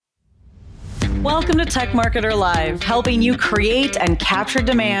Welcome to Tech Marketer Live, helping you create and capture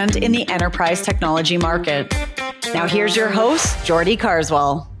demand in the enterprise technology market. Now here's your host, Jordy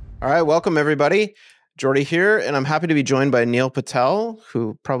Carswell. All right, welcome everybody. Jordy here, and I'm happy to be joined by Neil Patel,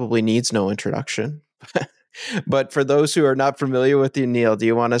 who probably needs no introduction. But for those who are not familiar with you, Neil, do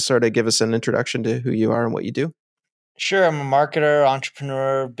you want to sort of give us an introduction to who you are and what you do? Sure. I'm a marketer,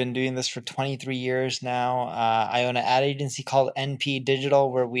 entrepreneur, been doing this for 23 years now. I own an ad agency called NP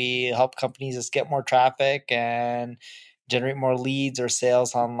Digital, where we help companies just get more traffic and generate more leads or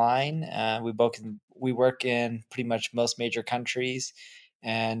sales online. We work in pretty much most major countries,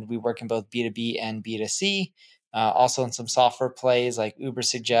 and we work in both B2B and B2C. Also in some software plays like Uber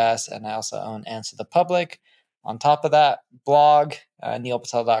Suggest, and I also own Answer the Public. On top of that, blog,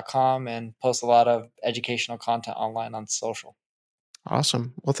 neilpatel.com, and post a lot of educational content online on social.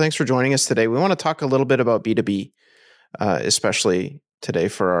 Awesome. Well, thanks for joining us today. We want to talk a little bit about B2B, especially today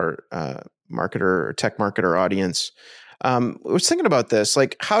for our marketer or tech marketer audience. I was thinking about this,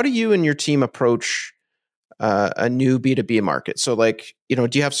 like, how do you and your team approach a new B2B market? So like, do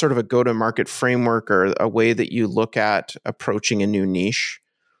you have sort of a go-to-market framework or a way that you look at approaching a new niche?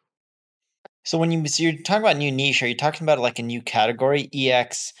 So you're talking about new niche, are you talking about like a new category,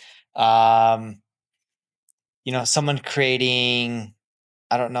 EX, someone creating,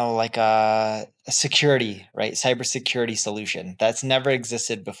 I don't know, like a security, right? Cybersecurity solution that's never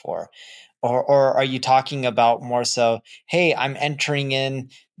existed before. Or are you talking about more so, hey, I'm entering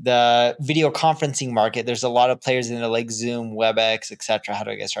in the video conferencing market. There's a lot of players in it like Zoom, WebEx, etc. How do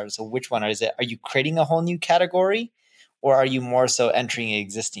I get started? So which one is it? Are you creating a whole new category? Or are you more so entering an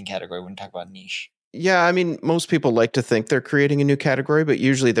existing category when you talk about niche? Yeah, I mean, most people like to think they're creating a new category, but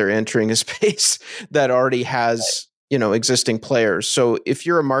usually they're entering a space that already has, existing players. So if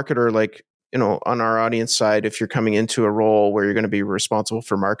you're a marketer, like, on our audience side, if you're coming into a role where you're going to be responsible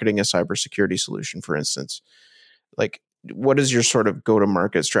for marketing a cybersecurity solution, for instance, like, what is your sort of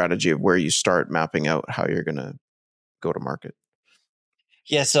go-to-market strategy of where you start mapping out how you're going to go to market?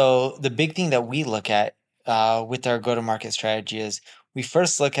 Yeah, so the big thing that we look at with our go-to-market strategy is we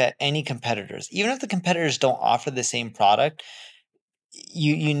first look at any competitors. Even if the competitors don't offer the same product,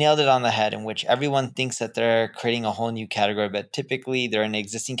 you nailed it on the head, in which everyone thinks that they're creating a whole new category, but typically they're in an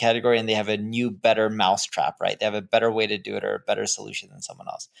existing category and they have a new, better mousetrap, right? They have a better way to do it or a better solution than someone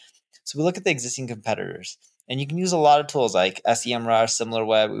else. So we look at the existing competitors, and you can use a lot of tools like SEMrush,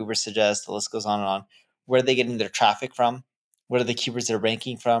 SimilarWeb, Uber Suggest, the list goes on and on. Where are they getting their traffic from? What are the keywords they're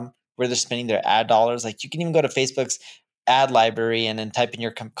ranking from? Where they're spending their ad dollars? Like, you can even go to Facebook's ad library and then type in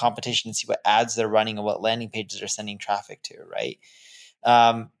your competition and see what ads they're running and what landing pages they're sending traffic to, right?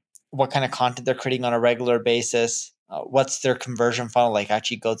 What kind of content they're creating on a regular basis, what's their conversion funnel, like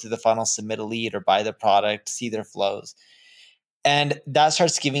actually go through the funnel, submit a lead or buy the product, see their flows. And that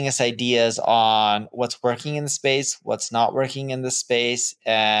starts giving us ideas on what's working in the space, what's not working in the space,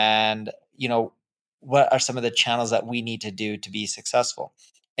 and what are some of the channels that we need to do to be successful.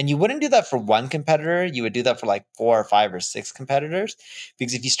 And you wouldn't do that for one competitor. You would do that for like 4 or 5 or 6 competitors,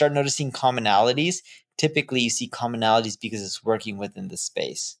 because if you start noticing commonalities, typically you see commonalities because it's working within the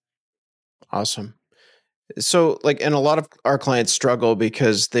space. Awesome. So and a lot of our clients struggle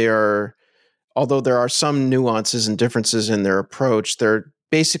because although there are some nuances and differences in their approach, they're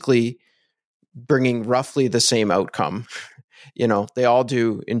basically bringing roughly the same outcome. They all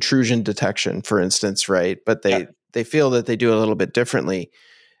do intrusion detection, for instance, right? But they feel that they do a little bit differently.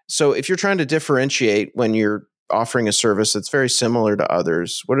 So if you're trying to differentiate when you're offering a service that's very similar to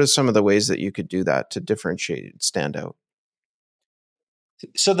others, what are some of the ways that you could do that to differentiate and stand out?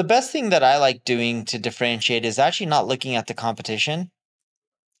 So the best thing that I like doing to differentiate is actually not looking at the competition.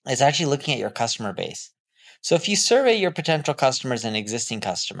 It's actually looking at your customer base. So if you survey your potential customers and existing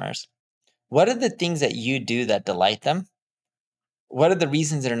customers, what are the things that you do that delight them? What are the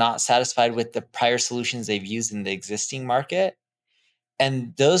reasons they're not satisfied with the prior solutions they've used in the existing market?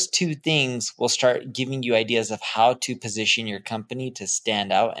 And those two things will start giving you ideas of how to position your company to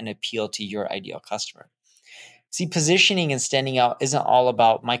stand out and appeal to your ideal customer. See, positioning and standing out isn't all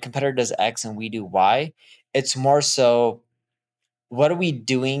about my competitor does X and we do Y. It's more so, what are we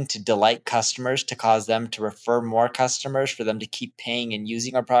doing to delight customers, to cause them to refer more customers, for them to keep paying and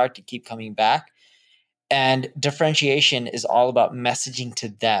using our product, to keep coming back? And differentiation is all about messaging to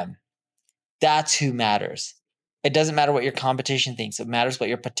them. That's who matters. It doesn't matter what your competition thinks. It matters what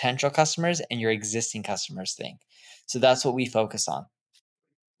your potential customers and your existing customers think. So that's what we focus on.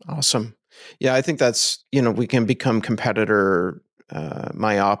 Awesome. Yeah, I think that's, we can become competitor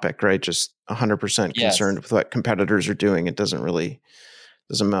myopic, right? Just 100% concerned with what competitors are doing. It doesn't really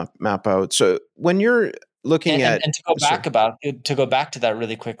doesn't map out. So when you're looking at and to go back to that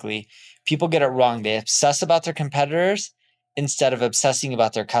really quickly, people get it wrong. They obsess about their competitors instead of obsessing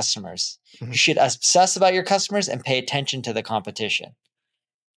about their customers. Mhm. You should obsess about your customers and pay attention to the competition,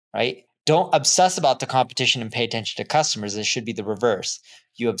 right? Don't obsess about the competition and pay attention to customers. It should be the reverse.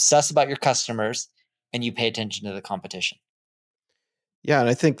 You obsess about your customers and you pay attention to the competition. Yeah, and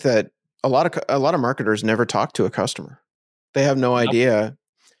I think that a lot of marketers never talk to a customer. They have no Nope. idea.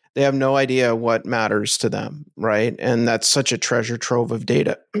 They have no idea what matters to them, right? And that's such a treasure trove of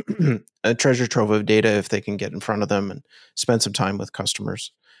data. A treasure trove of data if they can get in front of them and spend some time with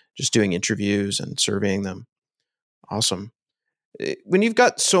customers, just doing interviews and surveying them. Awesome. When you've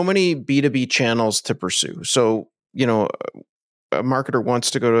got so many B2B channels to pursue, so a marketer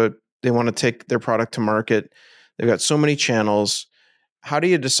wants to they want to take their product to market. They've got so many channels. How do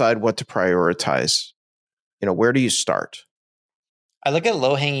you decide what to prioritize? Where do you start? I look at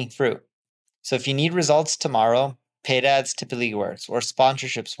low hanging fruit. So if you need results tomorrow, paid ads typically works or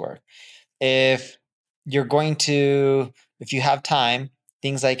sponsorships work. If you're going to, if you have time,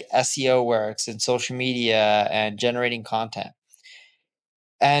 things like SEO works and social media and generating content.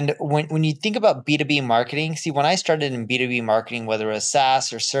 And when you think about B2B marketing, see, when I started in B2B marketing, whether it was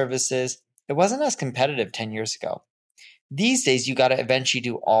SaaS or services, it wasn't as competitive 10 years ago. These days, you got to eventually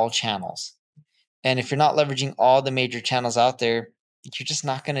do all channels. And if you're not leveraging all the major channels out there, you're just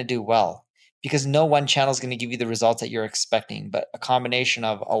not going to do well because no one channel is going to give you the results that you're expecting. But a combination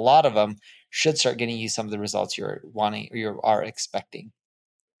of a lot of them should start getting you some of the results you're wanting or you are expecting.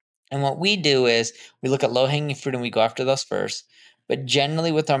 And what we do is we look at low hanging fruit and we go after those first. But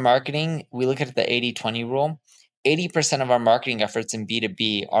generally, with our marketing, we look at the 80-20 rule. 80% of our marketing efforts in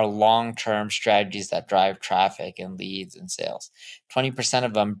B2B are long term strategies that drive traffic and leads and sales. 20%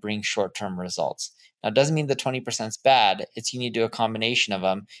 of them bring short term results. Now, it doesn't mean the 20% is bad. It's you need to do a combination of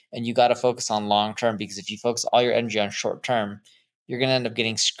them. And you got to focus on long term because if you focus all your energy on short term, you're going to end up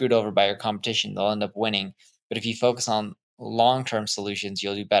getting screwed over by your competition. They'll end up winning. But if you focus on long-term solutions,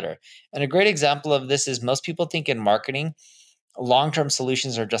 you'll do better. And a great example of this is most people think in marketing, long-term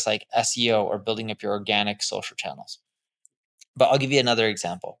solutions are just like SEO or building up your organic social channels. But I'll give you another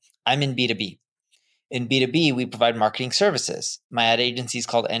example. I'm in B2B. In B2B, we provide marketing services. My ad agency is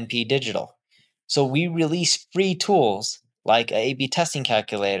called NP Digital. So we release free tools like a A/B testing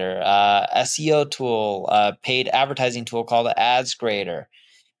calculator, SEO tool, a paid advertising tool called the Ads Grader.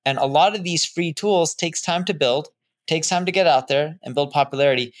 And a lot of these free tools takes time to build, takes time to get out there and build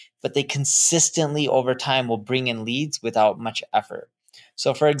popularity, but they consistently over time will bring in leads without much effort.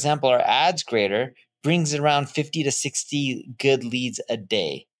 So for example, our ads grader brings around 50 to 60 good leads a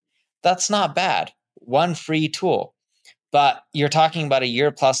day. That's not bad. One free tool. But you're talking about a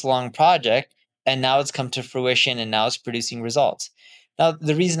year plus long project, and now it's come to fruition and now it's producing results. Now,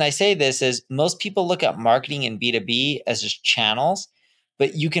 the reason I say this is most people look at marketing in B2B as just channels,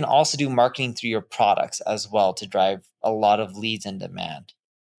 but you can also do marketing through your products as well to drive a lot of leads and demand.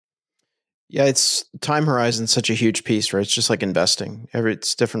 Yeah, it's time horizon such a huge piece, right? It's just like investing.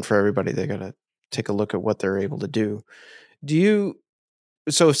 It's different for everybody. They got to take a look at what they're able to do.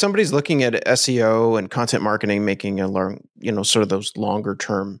 So if somebody's looking at SEO and content marketing, making sort of those longer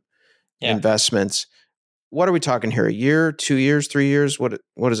term investments, what are we talking here? A year, 2 years, 3 years? What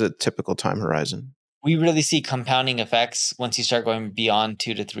is a typical time horizon? We really see compounding effects once you start going beyond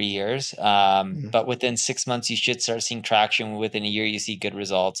 2 to 3 years. But within 6 months, you should start seeing traction. Within a year, you see good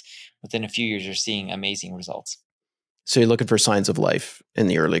results. Within a few years, you're seeing amazing results. So you're looking for signs of life in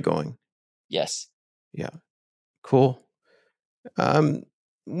the early going. Yes. Yeah. Cool.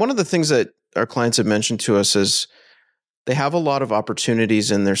 One of the things that our clients have mentioned to us is they have a lot of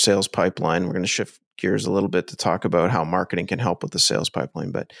opportunities in their sales pipeline. We're going to shift gears a little bit to talk about how marketing can help with the sales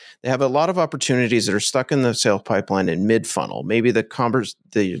pipeline, but they have a lot of opportunities that are stuck in the sales pipeline in mid-funnel. Maybe there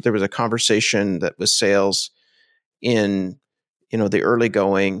was a conversation that was sales in the early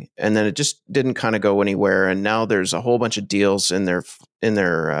going, and then it just didn't kind of go anywhere. And now there's a whole bunch of deals in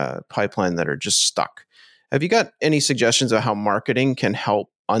their pipeline that are just stuck. Have you got any suggestions of how marketing can help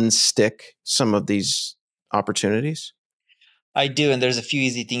unstick some of these opportunities? I do. And there's a few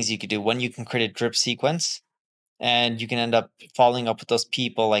easy things you could do. One, you can create a drip sequence and you can end up following up with those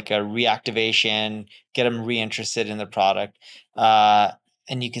people like a reactivation, get them reinterested in the product.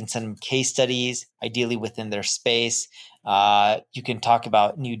 And you can send them case studies, ideally within their space. You can talk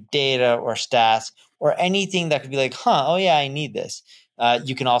about new data or stats or anything that could be like, oh yeah, I need this.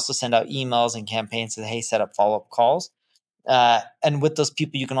 You can also send out emails and campaigns that, hey, set up follow-up calls. And with those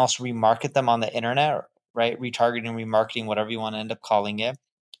people, you can also remarket them on the internet, right? Retargeting, remarketing, whatever you want to end up calling it,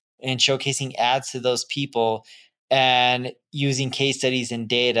 and showcasing ads to those people and using case studies and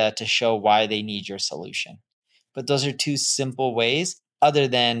data to show why they need your solution. But those are two simple ways other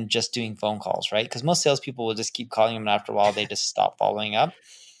than just doing phone calls, right? Because most salespeople will just keep calling them and after a while they just stop following up.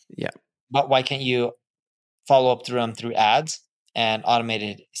 Yeah. But why can't you follow up through them through ads and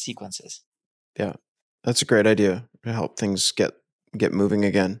automated sequences? Yeah. That's a great idea to help things get moving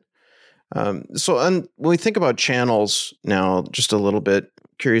again. So when we think about channels now, just a little bit,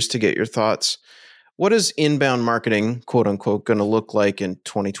 curious to get your thoughts. What is inbound marketing, quote unquote, going to look like in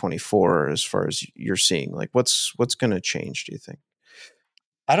 2024 as far as you're seeing? Like what's going to change, do you think?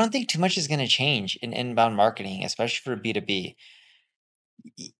 I don't think too much is going to change in inbound marketing, especially for B2B.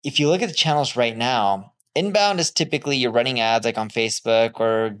 If you look at the channels right now, inbound is typically you're running ads like on Facebook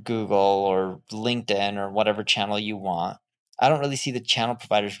or Google or LinkedIn or whatever channel you want. I don't really see the channel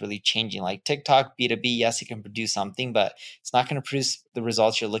providers really changing. Like TikTok, B2B, yes, it can produce something, but it's not going to produce the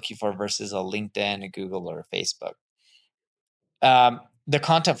results you're looking for versus a LinkedIn, a Google, or a Facebook. The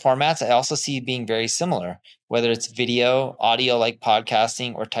content formats I also see being very similar, whether it's video, audio like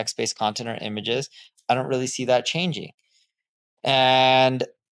podcasting, or text-based content or images. I don't really see that changing. And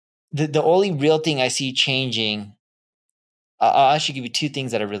the only real thing I see changing, I'll actually give you two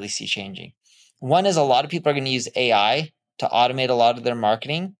things that I really see changing. One is a lot of people are going to use AI to automate a lot of their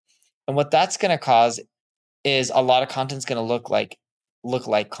marketing. And what that's going to cause is a lot of content is going to look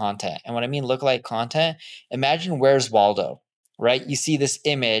like content. And when I mean look like content, imagine Where's Waldo, right? You see this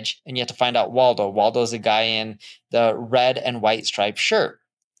image and you have to find out Waldo. Waldo's a guy in the red and white striped shirt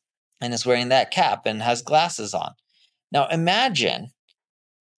and is wearing that cap and has glasses on. Now imagine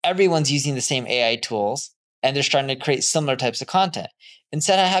everyone's using the same AI tools and they're starting to create similar types of content.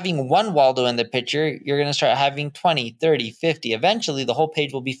 Instead of having one Waldo in the picture, you're going to start having 20, 30, 50. Eventually, the whole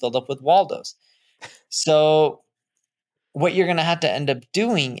page will be filled up with Waldos. So what you're going to have to end up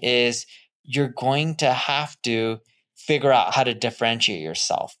doing is you're going to have to figure out how to differentiate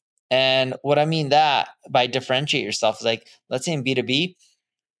yourself. And what I mean that by differentiate yourself is like, let's say in B2B,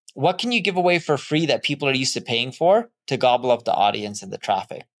 what can you give away for free that people are used to paying for to gobble up the audience and the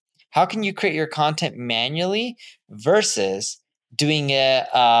traffic? How can you create your content manually versus doing it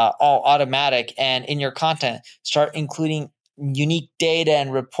all automatic and in your content start including unique data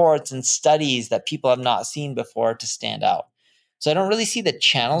and reports and studies that people have not seen before to stand out? So I don't really see the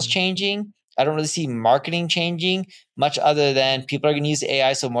channels changing. I don't really see marketing changing much other than people are going to use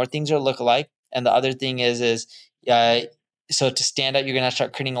AI so more things are lookalike. And the other thing is so to stand out, you're going to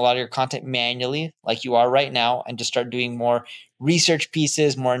start creating a lot of your content manually like you are right now and just start doing more research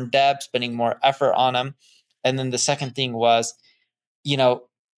pieces, more in depth, spending more effort on them. And then the second thing was,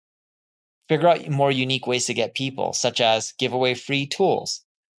 figure out more unique ways to get people, such as give away free tools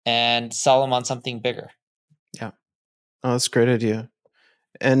and sell them on something bigger. Yeah. Oh, that's a great idea.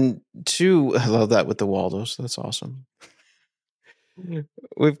 And two, I love that with the Waldos. That's awesome.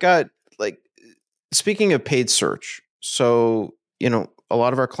 We've got speaking of paid search. So, a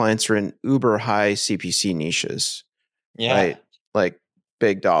lot of our clients are in uber high CPC niches, Yeah. right? Like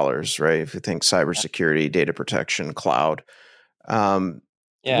big dollars, right? If you think cybersecurity, data protection, cloud.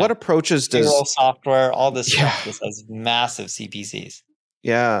 What approaches does payroll software, all this stuff just has massive CPCs?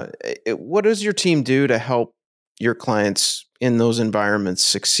 Yeah. What does your team do to help your clients in those environments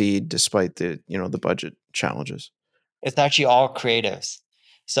succeed despite the budget challenges? It's actually all creatives.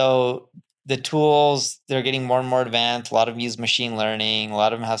 So the tools, they're getting more and more advanced. A lot of them use machine learning. A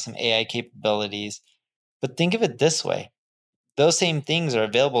lot of them have some AI capabilities. But think of it this way. Those same things are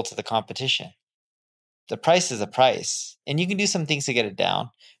available to the competition. The price is a price. And you can do some things to get it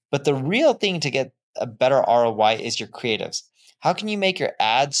down. But the real thing to get a better ROI is your creatives. How can you make your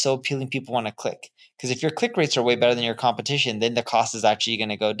ads so appealing people want to click? Because if your click rates are way better than your competition, then the cost is actually going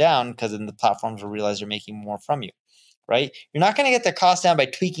to go down because then the platforms will realize they're making more from you. Right? You're not going to get the cost down by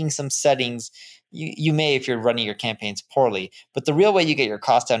tweaking some settings. You may if you're running your campaigns poorly, but the real way you get your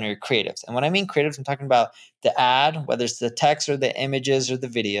cost down are your creatives. And when I mean creatives, I'm talking about the ad, whether it's the text or the images or the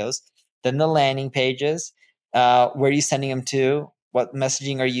videos, then the landing pages, where are you sending them to, what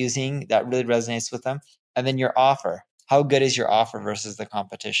messaging are you using that really resonates with them, and then your offer. How good is your offer versus the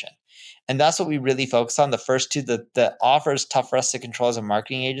competition? And that's what we really focus on. The first two, the offer is tough for us to control as a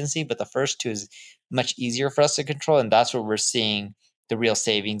marketing agency, but the first two is much easier for us to control. And that's where we're seeing the real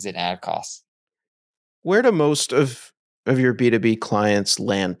savings in ad costs. Where do most of your B2B clients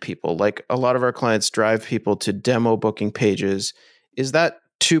land people? Like a lot of our clients drive people to demo booking pages. Is that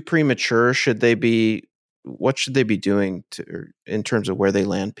too premature? What should they be doing in terms of where they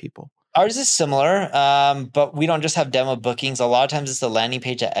land people? Ours is similar, but we don't just have demo bookings. A lot of times it's the landing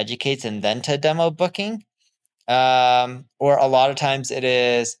page that educates and then to demo booking. Or a lot of times it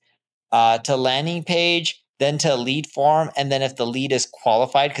is to landing page, then to a lead form. And then if the lead is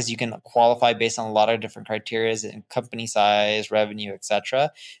qualified, because you can qualify based on a lot of different criteria and company size, revenue,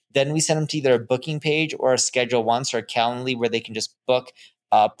 etc., then we send them to either a booking page or a schedule once or a Calendly where they can just book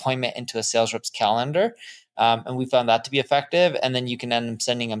an appointment into a sales rep's calendar. And we found that to be effective. And then you can end up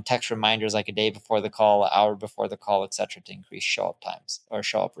sending them text reminders like a day before the call, an hour before the call, etc., to increase show up times or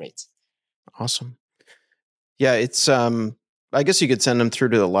show up rates. Awesome. Yeah, it's I guess you could send them through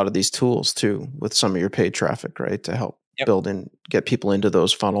to a lot of these tools too with some of your paid traffic, right? To help build and get people into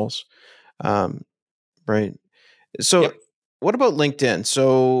those funnels. Right. So what about LinkedIn?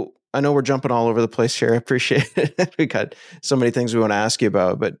 So I know we're jumping all over the place here. I appreciate it. We got so many things we want to ask you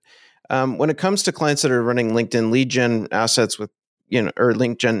about, but when it comes to clients that are running LinkedIn lead gen assets with, or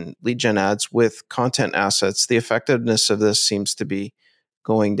LinkedIn lead gen ads with content assets, the effectiveness of this seems to be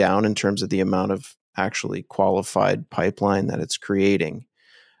going down in terms of the amount of actually qualified pipeline that it's creating.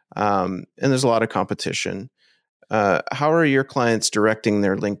 And there's a lot of competition. How are your clients directing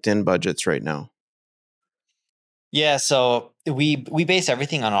their LinkedIn budgets right now? Yeah, so we base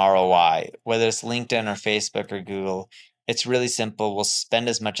everything on ROI, whether it's LinkedIn or Facebook or Google. It's really simple. We'll spend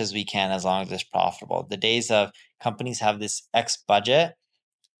as much as we can as long as it's profitable. The days of companies have this X budget,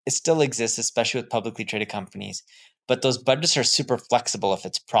 it still exists, especially with publicly traded companies. But those budgets are super flexible if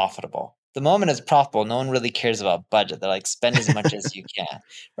it's profitable. The moment it's profitable, no one really cares about budget. They're like, spend as much as you can,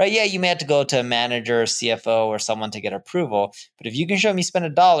 right? Yeah, you may have to go to a manager, CFO, or someone to get approval. But if you can show me spend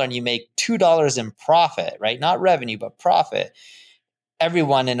 $1 and you make $2 in profit, right? Not revenue, but profit.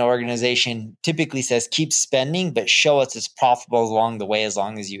 Everyone in an organization typically says keep spending, but show us it's profitable along the way as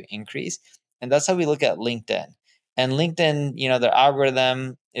long as you increase. And that's how we look at LinkedIn. And LinkedIn, their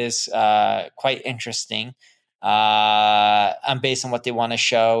algorithm is quite interesting. And based on what they want to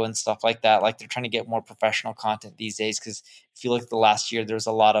show and stuff like that. Like they're trying to get more professional content these days because if you look at the last year, there's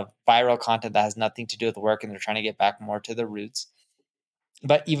a lot of viral content that has nothing to do with work and they're trying to get back more to the roots.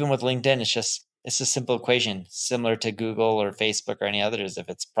 But even with LinkedIn, it's a simple equation, similar to Google or Facebook or any others. If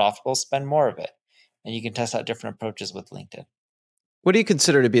it's profitable, spend more of it. And you can test out different approaches with LinkedIn. What do you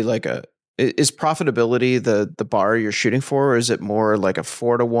consider to be is profitability the bar you're shooting for, or is it more like a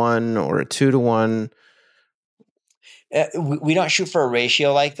 4-to-1 or a 2-to-1? We don't shoot for a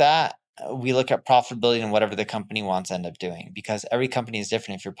ratio like that. We look at profitability and whatever the company wants to end up doing because every company is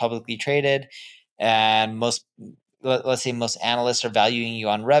different. If you're publicly traded and let's say most analysts are valuing you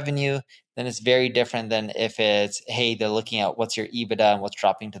on revenue, then it's very different than if it's, hey, they're looking at what's your EBITDA and what's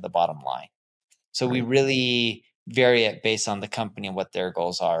dropping to the bottom line. So we really vary it based on the company and what their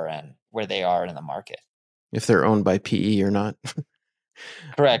goals are and where they are in the market. If they're owned by PE or not.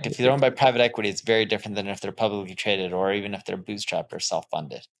 Correct. If they're owned by private equity, it's very different than if they're publicly traded or even if they're bootstrapped or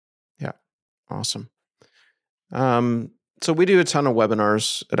self-funded. Yeah. Awesome. So we do a ton of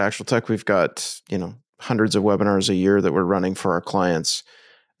webinars at Actual Tech. We've got, hundreds of webinars a year that we're running for our clients.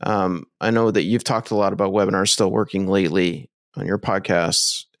 I know that you've talked a lot about webinars still working lately on your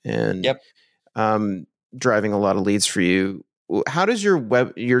podcasts and driving a lot of leads for you. How does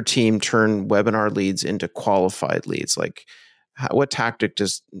your team turn webinar leads into qualified leads? Like what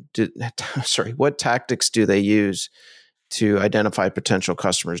tactics do they use to identify potential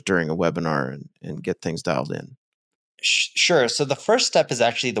customers during a webinar and get things dialed in? Sure. So the first step is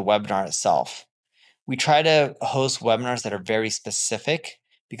actually the webinar itself. We try to host webinars that are very specific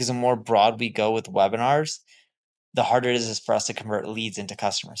because the more broad we go with webinars, the harder it is for us to convert leads into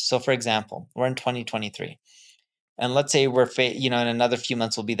customers. So for example, we're in 2023 and let's say we're, in another few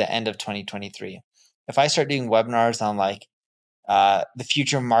months will be the end of 2023. If I start doing webinars on like the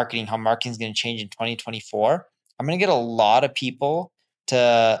future of marketing, how marketing is going to change in 2024, I'm going to get a lot of people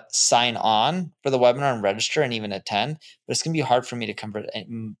to sign on for the webinar and register and even attend, but it's going to be hard for me to convert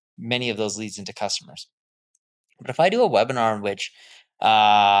many of those leads into customers. But if I do a webinar in which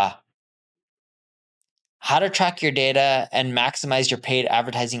how to track your data and maximize your paid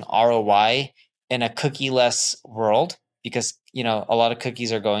advertising ROI in a cookie-less world, because a lot of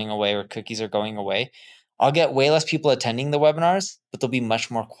cookies are going away or cookies are going away, I'll get way less people attending the webinars, but they'll be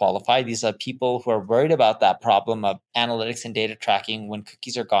much more qualified. These are people who are worried about that problem of analytics and data tracking when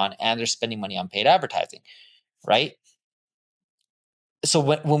cookies are gone and they're spending money on paid advertising, right? So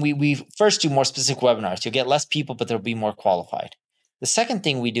when we first do more specific webinars, you'll get less people, but they'll be more qualified. The second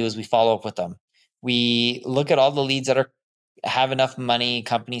thing we do is we follow up with them. We look at all the leads that have enough money,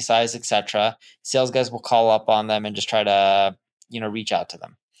 company size, etc. Sales guys will call up on them and just try to reach out to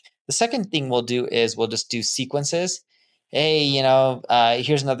them. The second thing we'll do is we'll just do sequences. Hey,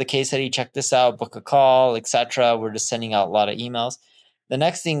 here's another case study. Check this out. Book a call, etc. We're just sending out a lot of emails. The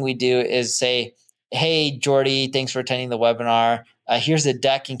next thing we do is say, hey, Jordy, thanks for attending the webinar. Here's a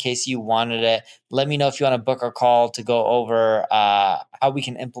deck in case you wanted it. Let me know if you want to book a call to go over how we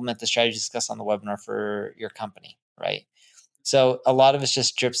can implement the strategy discussed on the webinar for your company, right? So a lot of it's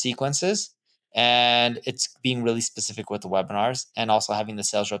just drip sequences, and it's being really specific with the webinars, and also having the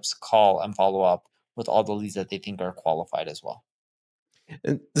sales reps call and follow up with all the leads that they think are qualified as well.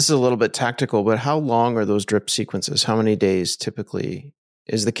 And this is a little bit tactical, but how long are those drip sequences? How many days typically?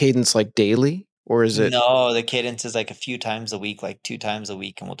 Is the cadence like daily, or is it? No, the cadence is like a few times a week, like 2 times a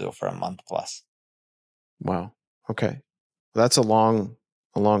week, and we'll do it for a month plus. Wow. Okay. That's a long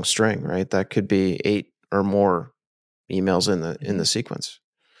string, right? That could be 8 or more emails in the sequence.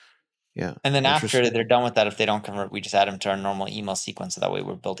 Yeah. And then after they're done with that, if they don't convert, we just add them to our normal email sequence. So that way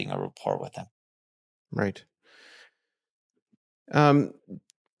we're building a rapport with them. Right.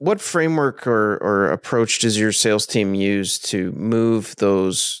 What framework or approach does your sales team use to move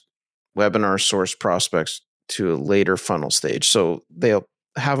those webinar source prospects to a later funnel stage? So they'll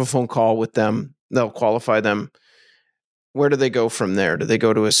have a phone call with them, they'll qualify them. Where do they go from there? Do they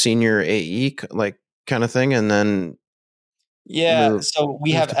go to a senior AE like kind of thing, and then So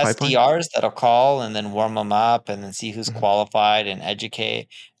we have SDRs that'll call and then warm them up and then see who's qualified and educate,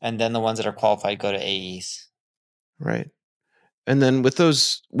 and then the ones that are qualified go to AEs. Right. And then with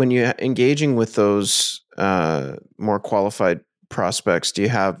those, when you're engaging with those more qualified prospects, do you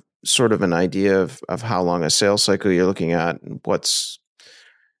have sort of an idea of how long a sales cycle you're looking at, and what's,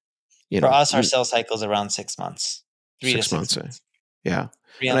 for us, our sales cycle is around 6 months, 3 to 6 months. Yeah.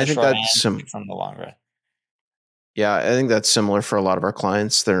 3 on the short end, 6 on the longer. Yeah, I think that's similar for a lot of our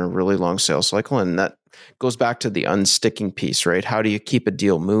clients. They're a really long sales cycle, and that goes back to the unsticking piece, right? How do you keep a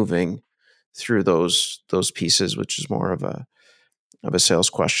deal moving through those pieces, which is more of a sales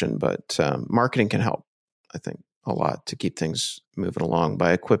question, but marketing can help, I think, a lot to keep things moving along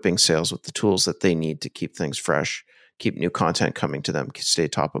by equipping sales with the tools that they need to keep things fresh, keep new content coming to them, stay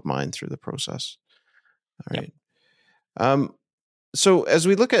top of mind through the process. All right. Yep. So as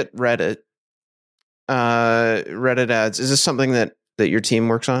we look at Reddit ads, is this something that your team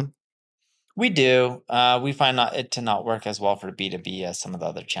works on? We do. We find it to not work as well for B2B as some of the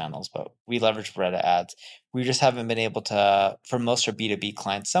other channels, but we leverage Reddit ads. We just haven't been able to, for most of our B2B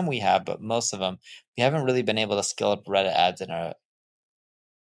clients, some we have, but most of them, we haven't really been able to scale up Reddit ads in a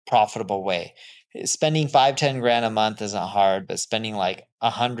profitable way. Spending 5-10 grand a month isn't hard, but spending like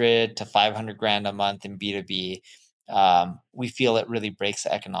 100 to 500 grand a month in B2B, we feel it really breaks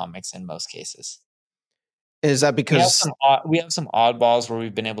the economics in most cases. Is that because we have some oddballs where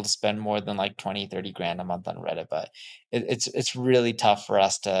we've been able to spend more than like 20-30 grand a month on Reddit, but it's really tough for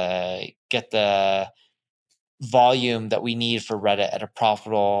us to get the volume that we need for Reddit at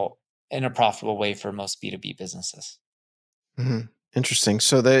in a profitable way for most B2B businesses. Mm-hmm. Interesting.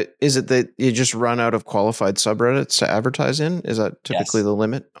 So is it that you just run out of qualified subreddits to advertise in? Is that typically the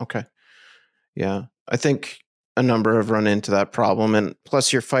limit? Okay. Yeah. I think a number have run into that problem. And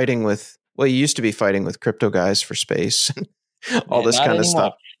plus you're fighting with, you used to be fighting with crypto guys for space and all this kind of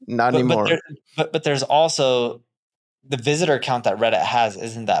stuff. Not anymore. But there's also the visitor count that Reddit has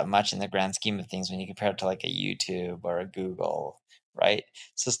isn't that much in the grand scheme of things when you compare it to like a YouTube or a Google, right?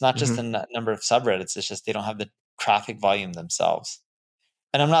 So it's not just the number of subreddits, it's just they don't have the traffic volume themselves.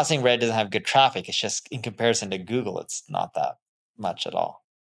 And I'm not saying Reddit doesn't have good traffic, it's just in comparison to Google, it's not that much at all.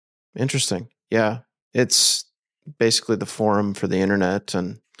 Interesting. Yeah. It's basically the forum for the internet,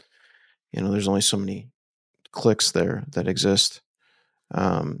 and there's only so many clicks there that exist.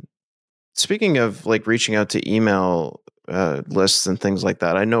 Speaking of like reaching out to email lists and things like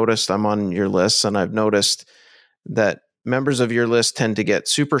that, I noticed I'm on your list, and I've noticed that members of your list tend to get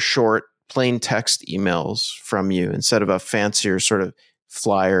super short, plain text emails from you instead of a fancier sort of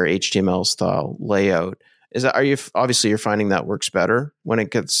flyer HTML style layout. Obviously you're finding that works better when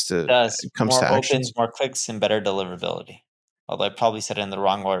it comes to opens, more clicks, and better deliverability. Although I probably said it in the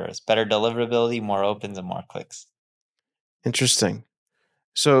wrong order. It's better deliverability, more opens, and more clicks. Interesting.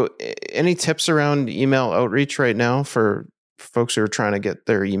 So any tips around email outreach right now for folks who are trying to get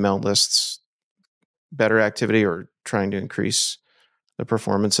their email lists better activity or trying to increase the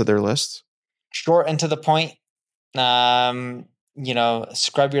performance of their lists? Short and to the point. Scrub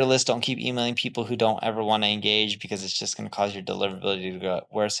your list. Don't keep emailing people who don't ever want to engage, because it's just going to cause your deliverability to go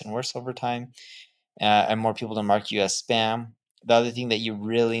worse and worse over time, and more people to mark you as spam. The other thing that you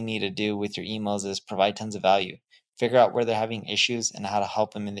really need to do with your emails is provide tons of value. Figure out where they're having issues and how to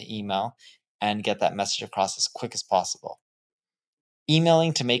help them in the email, and get that message across as quick as possible.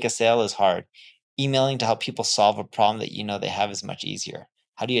 Emailing to make a sale is hard. Emailing to help people solve a problem that they have is much easier.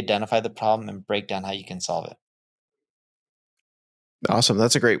 How do you identify the problem and break down how you can solve it? Awesome.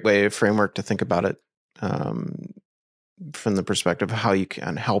 That's a great framework to think about it. from the perspective of how you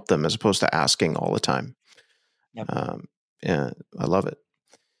can help them as opposed to asking all the time. Yep. Yeah, I love it.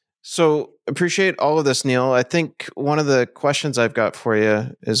 So appreciate all of this, Neil. I think one of the questions I've got for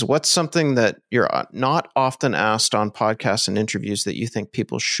you is, what's something that you're not often asked on podcasts and interviews that you think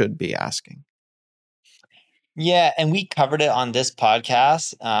people should be asking? Yeah, and we covered it on this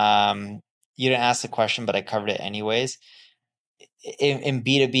podcast. You didn't ask the question, but I covered it anyways. In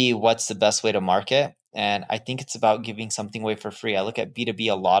B2B, what's the best way to market? And I think it's about giving something away for free. I look at B2B,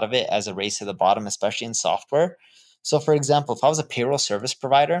 a lot of it as a race to the bottom, especially in software. So for example, if I was a payroll service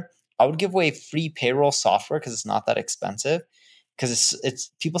provider, I would give away free payroll software because it's not that expensive. Because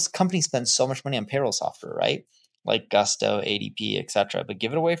it's people's companies spend so much money on payroll software, right? Like Gusto, ADP, etc. But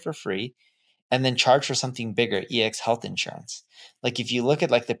give it away for free and then charge for something bigger, EX health insurance. Like if you look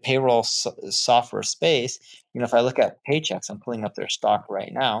at like the payroll software space, if I look at Paychex, I'm pulling up their stock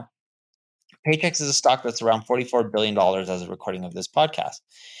right now. Paychex is a stock that's around $44 billion as a recording of this podcast.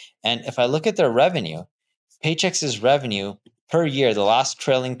 And if I look at their revenue, Paychex's revenue per year, the last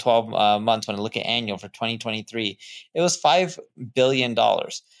trailing 12 months, when I look at annual for 2023, it was $5 billion.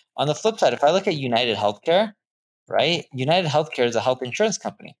 On the flip side, if I look at United Healthcare, right? United Healthcare is a health insurance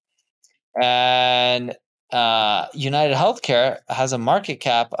company. And United Healthcare has a market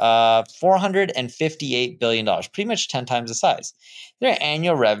cap of $458 billion, pretty much 10 times the size. Their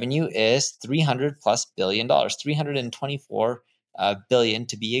annual revenue is $300 plus billion, $324 billion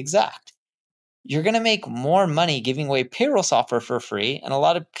to be exact. You're going to make more money giving away payroll software for free. And a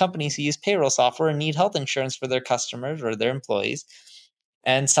lot of companies who use payroll software need health insurance for their customers or their employees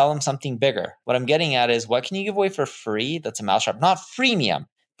and sell them something bigger. What I'm getting at is, what can you give away for free that's a mousetrap? Not freemium,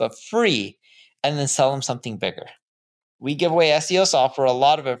 but free, and then sell them something bigger. We give away SEO software, a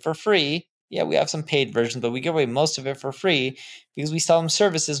lot of it for free. Yeah, we have some paid versions, but we give away most of it for free because we sell them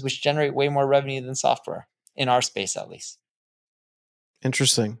services which generate way more revenue than software, in our space at least.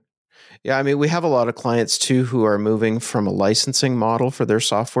 Interesting. Yeah, I mean, we have a lot of clients too who are moving from a licensing model for their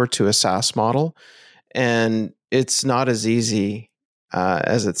software to a SaaS model. And it's not as easy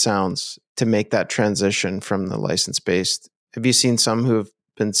as it sounds to make that transition from the license-based. Have you seen some who have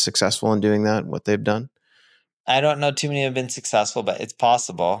been successful in doing that, what they've done? I don't know too many have been successful, but it's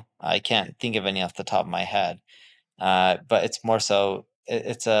possible. I can't think of any off the top of my head. But it's more so,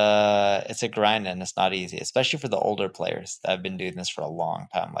 it's a grind, and it's not easy, especially for the older players that have been doing this for a long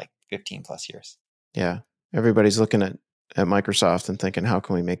time, like 15 plus years. Yeah. Everybody's looking at Microsoft and thinking, how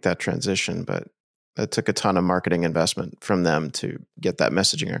can we make that transition? But it took a ton of marketing investment from them to get that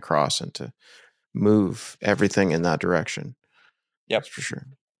messaging across and to move everything in that direction. Yep. That's for sure.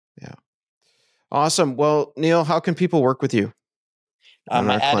 Yeah. Awesome. Well, Neil, how can people work with you?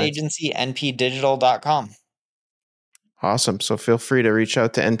 My ad agency, npdigital.com. Awesome. So feel free to reach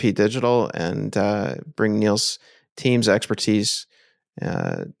out to NP Digital and bring Neil's team's expertise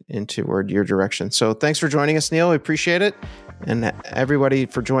into your direction. So thanks for joining us, Neil. We appreciate it. And everybody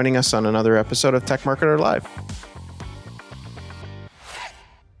for joining us on another episode of Tech Marketer Live.